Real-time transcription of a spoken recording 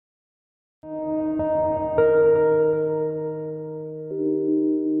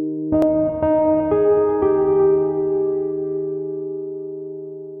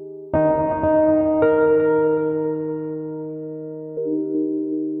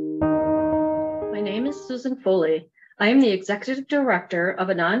My name is Susan Foley. I am the Executive Director of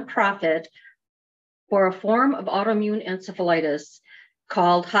a nonprofit for a form of autoimmune encephalitis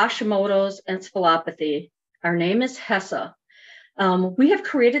called Hashimoto's encephalopathy. Our name is HESA. We have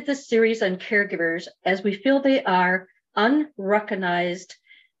created this series on caregivers as we feel they are unrecognized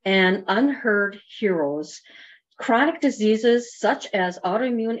and unheard heroes. Chronic diseases such as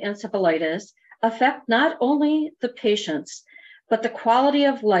autoimmune encephalitis affect not only the patients, but the quality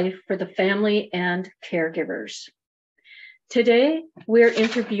of life for the family and caregivers. Today, we're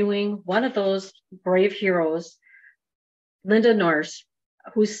interviewing one of those brave heroes, Linda Nourse,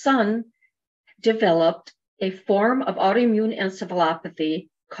 whose son developed a form of autoimmune encephalopathy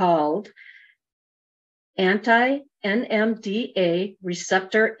called Anti-NMDA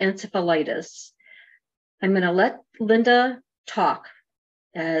Receptor Encephalitis. I'm going to let Linda talk,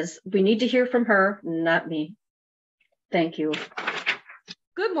 as we need to hear from her, not me. Thank you.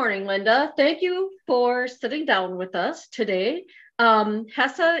 Good morning, Linda. Thank you for sitting down with us today.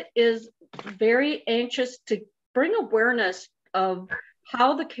 HESA is very anxious to bring awareness of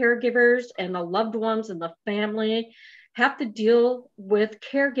how the caregivers and the loved ones and the family have to deal with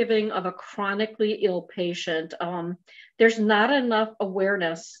caregiving of a chronically ill patient. There's not enough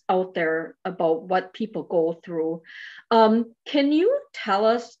awareness out there about what people go through. Can you tell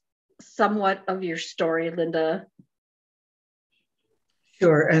us somewhat of your story, Linda?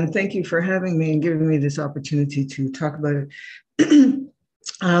 Sure, and thank you for having me and giving me this opportunity to talk about it.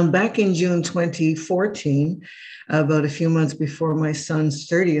 Back in June 2014, about a few months before my son's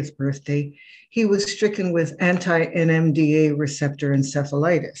 30th birthday, he was stricken with anti-NMDA receptor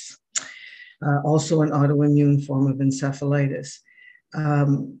encephalitis, also an autoimmune form of encephalitis.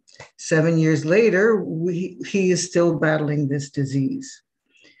 7 years later, he is still battling this disease.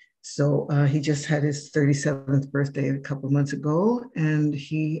 So he just had his 37th birthday a couple of months ago, and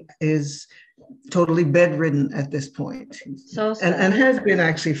he is totally bedridden at this point. So sad. And has been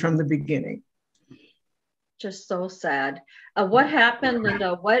actually from the beginning. Just so sad. What happened,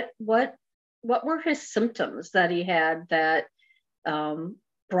 Linda? What were his symptoms that he had that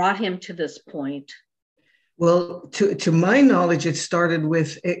brought him to this point? Well, to my knowledge, it started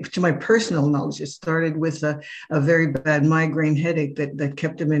with, to my personal knowledge, it started with a very bad migraine headache that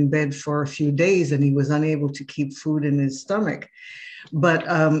kept him in bed for a few days, and he was unable to keep food in his stomach. But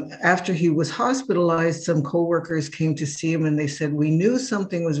after he was hospitalized, some coworkers came to see him and they said, we knew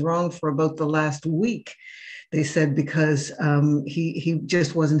something was wrong for about the last week. They said, because he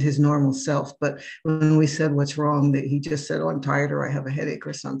just wasn't his normal self. But when we said, what's wrong, that he just said, oh, I'm tired, or I have a headache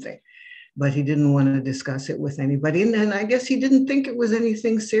or something. But he didn't want to discuss it with anybody. And I guess he didn't think it was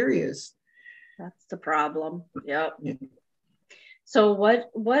anything serious. That's the problem. Yep. Yeah. So what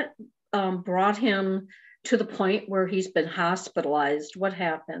brought him to the point where he's been hospitalized? What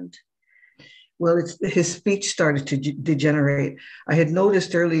happened? Well, his speech started to degenerate. I had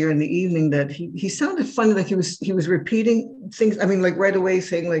noticed earlier in the evening that he sounded funny, like he was repeating things. I mean, like right away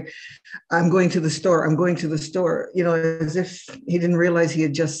saying like, I'm going to the store, I'm going to the store, you know, as if he didn't realize he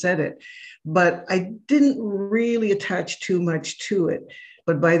had just said it. But I didn't really attach too much to it.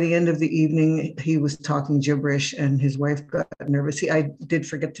 But by the end of the evening, he was talking gibberish and his wife got nervous. I did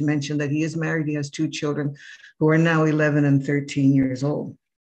forget to mention that he is married. He has 2 children who are now 11 and 13 years old.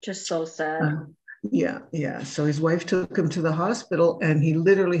 Just so sad. Yeah. So his wife took him to the hospital and he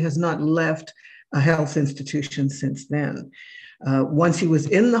literally has not left a health institution since then. Once he was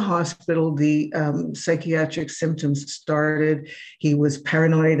in the hospital, the psychiatric symptoms started. He was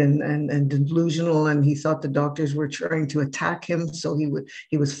paranoid and delusional, and he thought the doctors were trying to attack him. So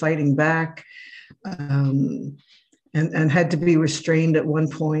he was fighting back, and had to be restrained at one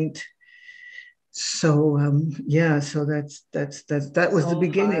point. So so that was the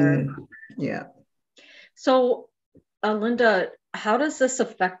beginning. Hard. Yeah. So, Linda, how does this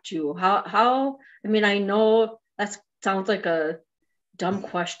affect you? How? I mean, I know that sounds like a dumb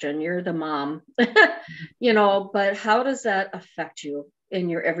question. You're the mom, you know, but how does that affect you in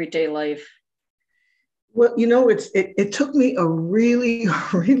your everyday life? Well, you know, it took me a really,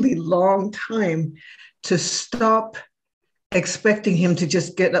 really long time to stop expecting him to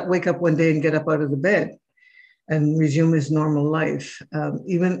just wake up one day and get up out of the bed and resume his normal life.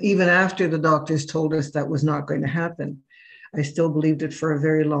 Even after the doctors told us that was not going to happen, I still believed it for a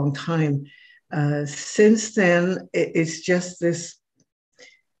very long time. Since then, it's just this,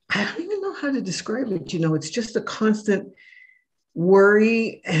 I don't even know how to describe it. You know, it's just a constant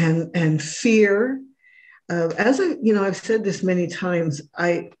worry and fear. as I've said this many times,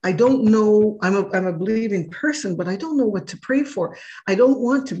 I don't know, I'm a believing person, but I don't know what to pray for. I don't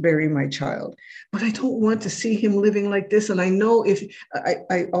want to bury my child, but I don't want to see him living like this. And I know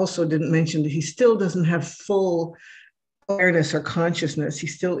I also didn't mention that he still doesn't have full awareness or consciousness.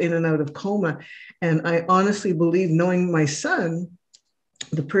 He's still in and out of coma. And I honestly believe, knowing my son,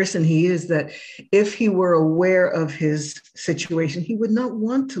 the person he is, that if he were aware of his situation, he would not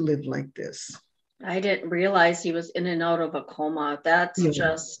want to live like this. I didn't realize he was in and out of a coma. That's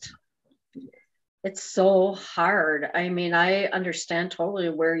just, it's so hard. I mean, I understand totally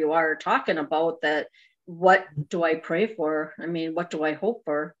where you are talking about that. What do I pray for? I mean, what do I hope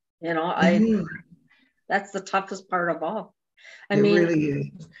for? That's the toughest part of all. I mean, really is.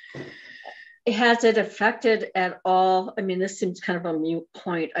 Has it affected at all? I mean, this seems kind of a mute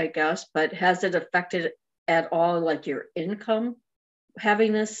point, I guess, but has it affected at all, like, your income,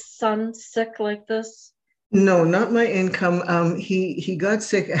 having this son sick like this? No, not my income. He got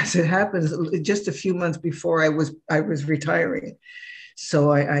sick, as it happens, just a few months before I was retiring.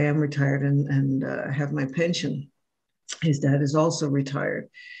 So I am retired and have my pension. His dad is also retired.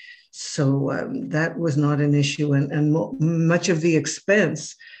 So that was not an issue. And much of the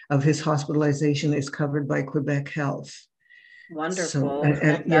expense of his hospitalization is covered by Quebec Health. Wonderful.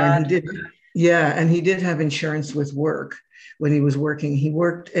 And he did have insurance with work when he was working. He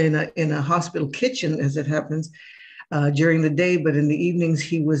worked in a hospital kitchen, as it happens, during the day, but in the evenings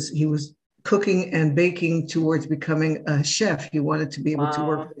he was cooking and baking towards becoming a chef. He wanted to be able to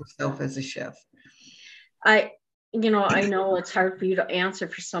work for himself as a chef. I know it's hard for you to answer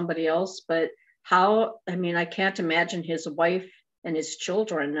for somebody else, but I can't imagine his wife and his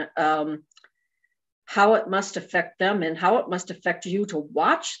children, how it must affect them and how it must affect you to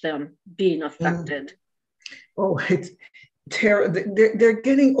watch them being affected. Oh, it's terrible. They're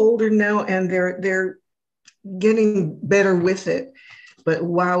getting older now and they're getting better with it. But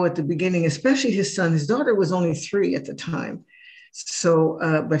wow, at the beginning, especially his son, his daughter was only 3 at the time. So,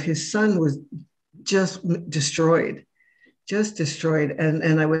 but his son was just destroyed.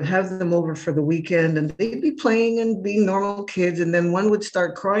 And I would have them over for the weekend and they'd be playing and being normal kids. And then one would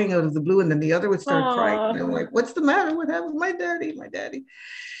start crying out of the blue and then the other would start crying. And I'm like, what's the matter? What happened? My daddy.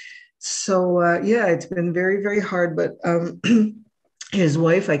 So it's been very, very hard. But his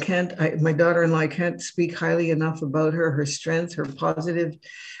wife, my daughter-in-law, I can't speak highly enough about her strength, her positive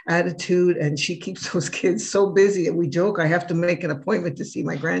attitude, and she keeps those kids so busy. And we joke, I have to make an appointment to see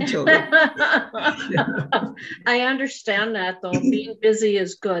my grandchildren. I understand that, though. Being busy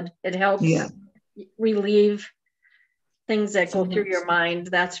is good. It helps relieve things that go through your mind.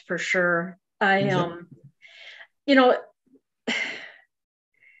 That's for sure. I know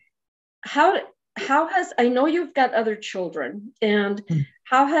you've got other children, and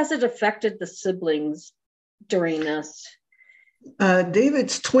how has it affected the siblings during this?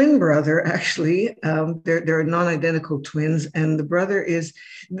 David's twin brother, actually, they're non-identical twins, and the brother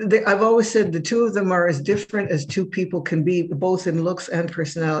I've always said the two of them are as different as two people can be, both in looks and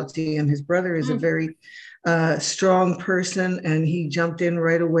personality. And his brother is a very strong person, and he jumped in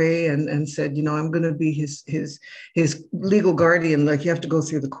right away and said, I'm going to be his legal guardian. Like, you have to go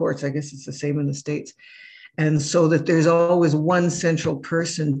through the courts. I guess it's the same in the States. And so that there's always one central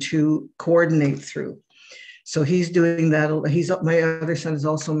person to coordinate through. So he's doing that. My other son is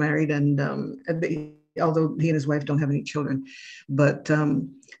also married, and although he and his wife don't have any children, but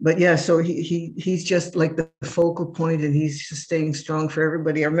yeah, so he's just like the focal point, and he's just staying strong for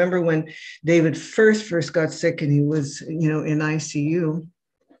everybody. I remember when David first got sick and he was, in ICU,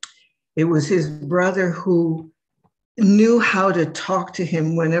 it was his brother who knew how to talk to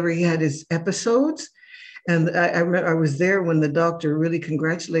him whenever he had his episodes. And I was there when the doctor really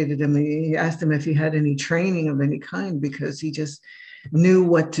congratulated him. He asked him if he had any training of any kind, because he just knew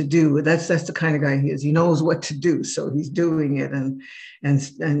what to do. That's the kind of guy he is. He knows what to do, so he's doing it, and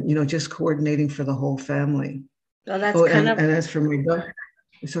just coordinating for the whole family. Well, that's and as for my daughter,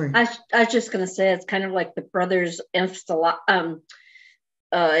 sorry, I was just going to say it's kind of like the brothers. I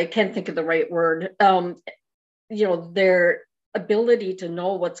can't think of the right word. Their ability to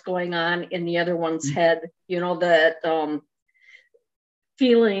know what's going on in the other one's head, that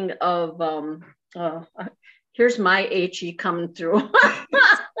feeling of here's my HE coming through.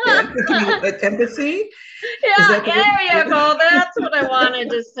 Empathy? Yeah, there you go. That's what I wanted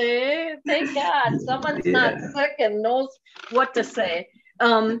to say. Thank God someone's not sick and knows what to say.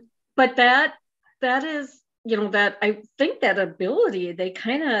 But that is, that I think that ability, they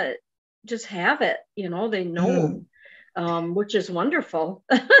kind of just have it, they know. which is wonderful.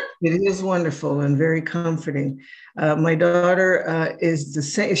 It is wonderful and very comforting. My daughter is the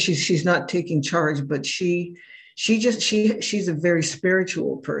same. She's not taking charge, but she's a very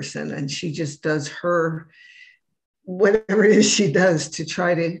spiritual person, and she just does her whatever it is she does to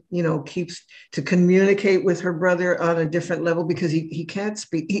try to, keeps to communicate with her brother on a different level, because he can't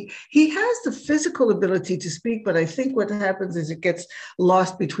speak. He has the physical ability to speak, but I think what happens is it gets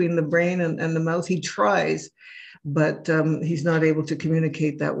lost between the brain and the mouth. He tries, but he's not able to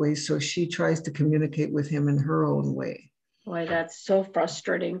communicate that way. So she tries to communicate with him in her own way. Boy, that's so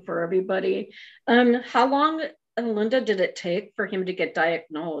frustrating for everybody. How long, Linda, did it take for him to get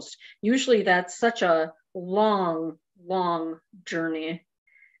diagnosed? Usually that's such a long journey.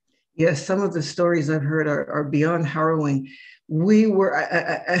 Yes, some of the stories I've heard are beyond harrowing. We were,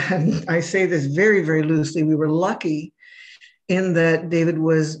 I say this very, very loosely, we were lucky in that David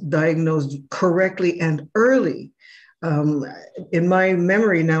was diagnosed correctly and early. In my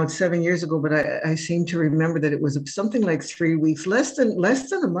memory now, it's 7 years ago, but I seem to remember that it was something like 3 weeks, less than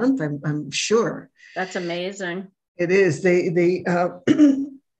a month, I'm sure. That's amazing. It is. They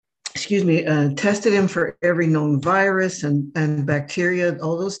excuse me, tested him for every known virus and bacteria.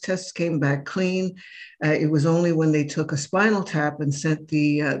 All those tests came back clean. It was only when they took a spinal tap and sent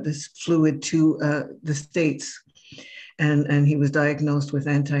this fluid to the States, and he was diagnosed with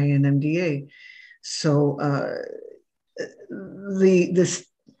anti-NMDA. So this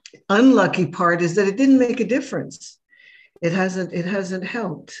unlucky part is that it didn't make a difference. It hasn't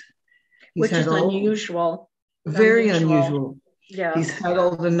helped. Which is unusual. Very unusual. Yeah. He's had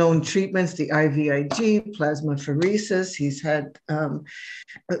all the known treatments, the IVIG, plasmapheresis. He's had,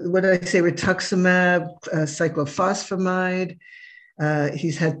 rituximab, cyclophosphamide.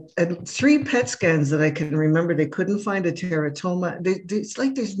 He's had 3 PET scans that I can remember. They couldn't find a teratoma. It's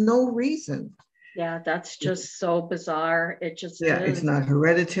like there's no reason. Yeah, that's just so bizarre. It just is. It's not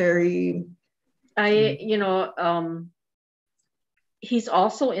hereditary. He's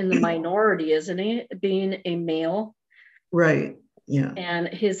also in the minority, isn't he? Being a male. Right. Yeah. And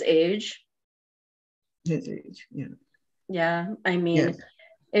his age. His age. Yeah. Yeah. I mean,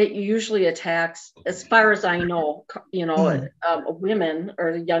 it usually attacks, as far as I know, women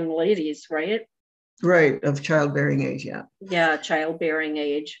or young ladies, right? Right. Of childbearing age. Yeah. Yeah. Childbearing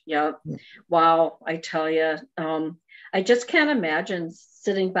age. Yeah. Wow. I tell you, I just can't imagine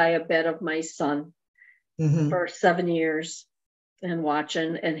sitting by a bed of my son for 7 years and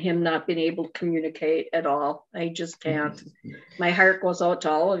watching, and him not being able to communicate at all. I just can't. My heart goes out to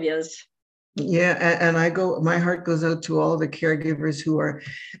all of you. Yeah, and my heart goes out to all the caregivers who are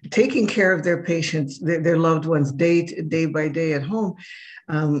taking care of their patients, their loved ones, day by day at home.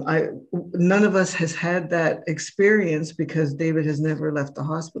 None of us has had that experience because David has never left the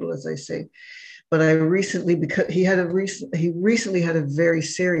hospital, as I say. But because he recently had a very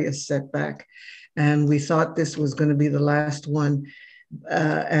serious setback, and we thought this was going to be the last one.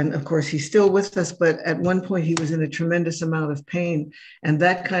 And of course, he's still with us, but at one point he was in a tremendous amount of pain. And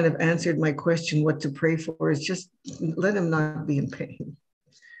that kind of answered my question, what to pray for is just let him not be in pain.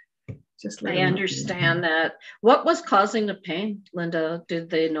 I understand that. What was causing the pain, Linda? Did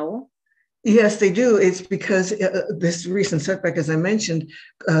they know? Yes, they do. It's because this recent setback, as I mentioned,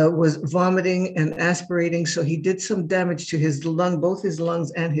 was vomiting and aspirating. So he did some damage to his lung, both his lungs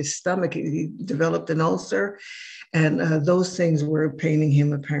and his stomach. He developed an ulcer, and those things were paining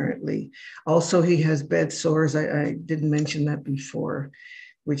him apparently. Also, he has bed sores. I didn't mention that before,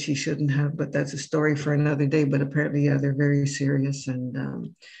 which he shouldn't have, but that's a story for another day. But apparently, yeah, they're very serious,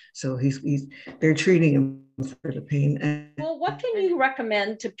 and so they're treating him for the pain. Well, what can you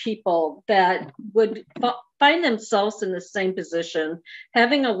recommend to people that would find themselves in the same position,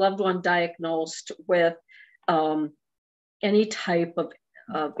 having a loved one diagnosed with any type of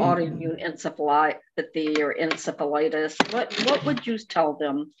autoimmune encephalopathy or encephalitis? What would you tell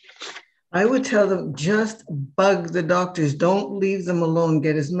them? I would tell them just bug the doctors. Don't leave them alone.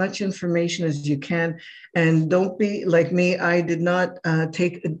 Get as much information as you can. And don't be like me. I did not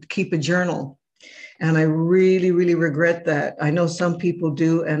keep a journal. And I really, really regret that. I know some people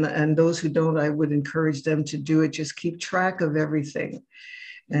do. And those who don't, I would encourage them to do it. Just keep track of everything.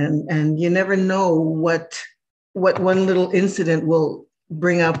 And you never know what one little incident will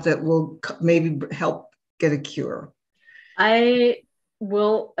bring up that will maybe help get a cure. I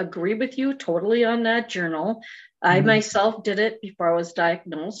will agree with you totally on that journal. I myself did it before I was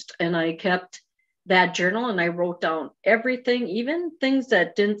diagnosed, and I kept that journal and I wrote down everything, even things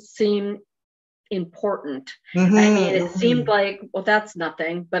that didn't seem important. I mean, it seemed like, well, that's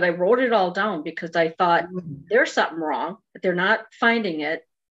nothing, but I wrote it all down because I thought there's something wrong. They're not finding it.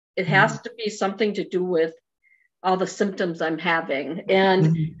 It has to be something to do with all the symptoms I'm having.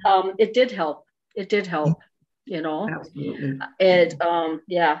 And it did help. It did help, you know. Absolutely.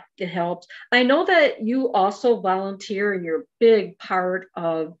 Yeah, it helps. I know that you also volunteer, and you're a big part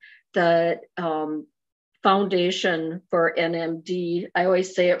of the Foundation for NMD. I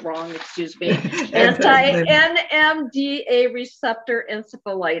always say it wrong, excuse me. Anti-NMDA Receptor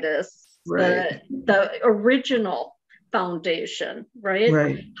Encephalitis, right. the original foundation, right?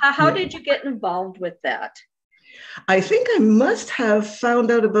 Right. How did you get involved with that? I think I must have found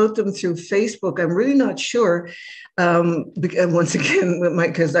out about them through Facebook. I'm really not sure. Once again,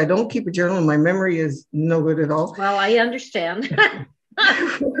 because I don't keep a journal and my memory is no good at all. Well, I understand.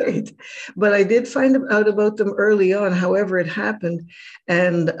 Right. But I did find out about them early on, however it happened,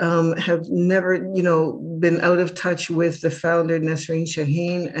 and have never, been out of touch with the founder, Nasreen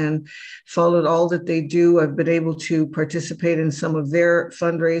Shaheen, and followed all that they do. I've been able to participate in some of their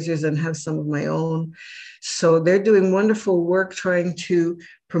fundraisers and have some of my own. So they're doing wonderful work trying to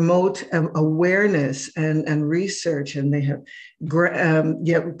promote awareness and research, and they have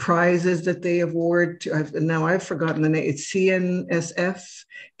prizes that they award to. Now I've forgotten the name. It's CNSF,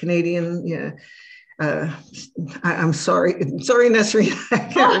 Canadian. Yeah. I'm sorry, Nasreen. I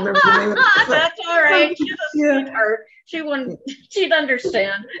can't remember the name of it. That's all right. She's a sweetheart. She'd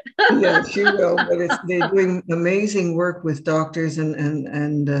understand. Yeah, she will. But they're doing amazing work with doctors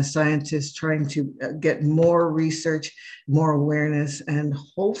and scientists trying to get more research, more awareness, and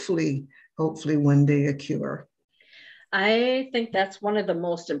hopefully one day a cure. I think that's one of the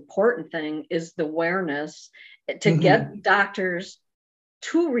most important things is the awareness to get doctors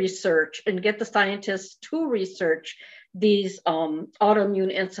to research and get the scientists to research these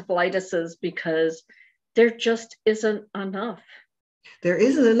autoimmune encephalitises, because there just isn't enough. There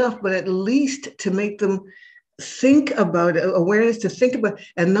isn't enough, but at least to make them think about it, awareness to think about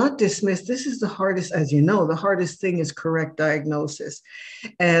and not dismiss. This is the hardest, as you know, the hardest thing is correct diagnosis.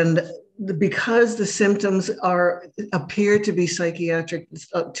 And because the symptoms appear to be psychiatric,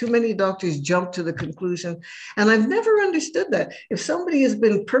 too many doctors jump to the conclusion. And I've never understood that. If somebody has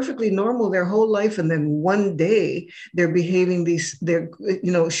been perfectly normal their whole life, and then one day they're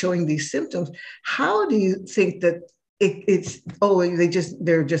showing these symptoms, how do you think that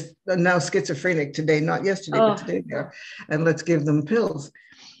they're just now schizophrenic today, not yesterday, but today they are, and let's give them pills.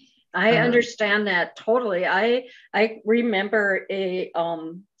 I understand that totally. I remember it's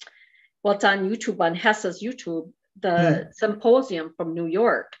on YouTube, on HESA's YouTube, the symposium from New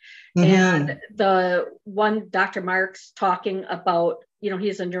York, and the one Dr. Marks talking about,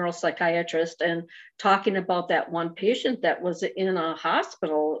 he's a neuropsychiatrist, and talking about that one patient that was in a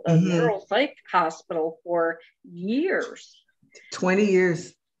hospital, a neuropsych hospital for years. 20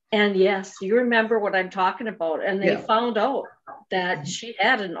 years. And yes, you remember what I'm talking about. And they found out that she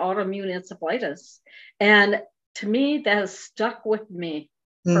had an autoimmune encephalitis. And to me, that has stuck with me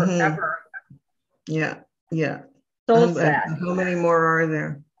forever. Yeah. So sad. How many more are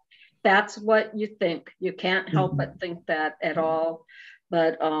there? That's what you think. You can't help but think that at all.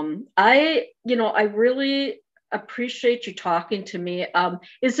 But I really appreciate you talking to me.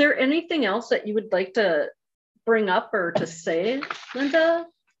 Is there anything else that you would like to bring up or to say, Linda?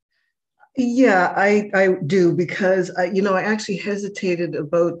 Yeah, I do, because I actually hesitated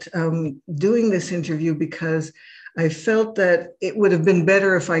about doing this interview, because I felt that it would have been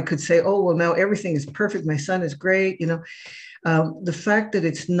better if I could say, oh, well, now everything is perfect. My son is great. The fact that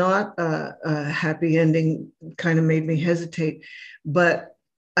it's not a happy ending kind of made me hesitate. But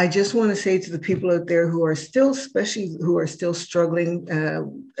I just want to say to the people out there who are still, especially who are still struggling,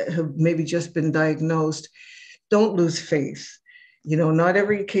 have maybe just been diagnosed, don't lose faith. Not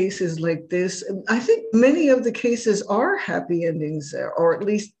every case is like this. I think many of the cases are happy endings, or at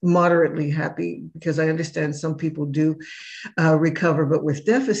least moderately happy, because I understand some people do recover, but with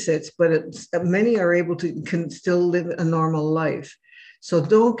deficits, but many are able to can still live a normal life. So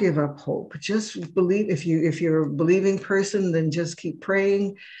don't give up hope. Just believe. If you're a believing person, then just keep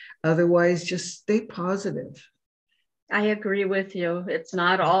praying. Otherwise, just stay positive. I agree with you. It's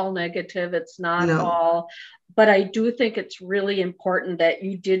not all negative. It's not all, but I do think it's really important that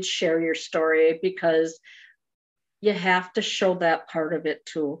you did share your story, because you have to show that part of it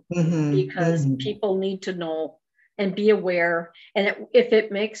too, because people need to know and be aware. And if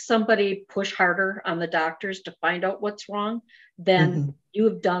it makes somebody push harder on the doctors to find out what's wrong, then you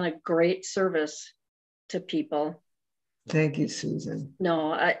have done a great service to people. Thank you, Susan.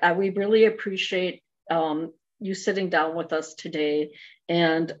 No, we really appreciate you sitting down with us today,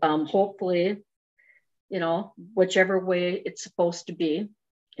 and hopefully, whichever way it's supposed to be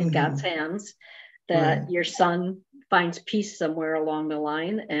in God's hands, that your son finds peace somewhere along the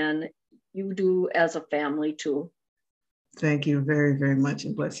line, and you do as a family too. Thank you very, very much,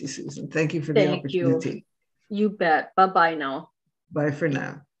 and bless you, Susan. Thank you for the Thank you. opportunity. You bet. Bye-bye now. Bye for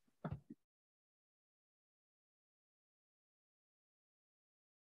now.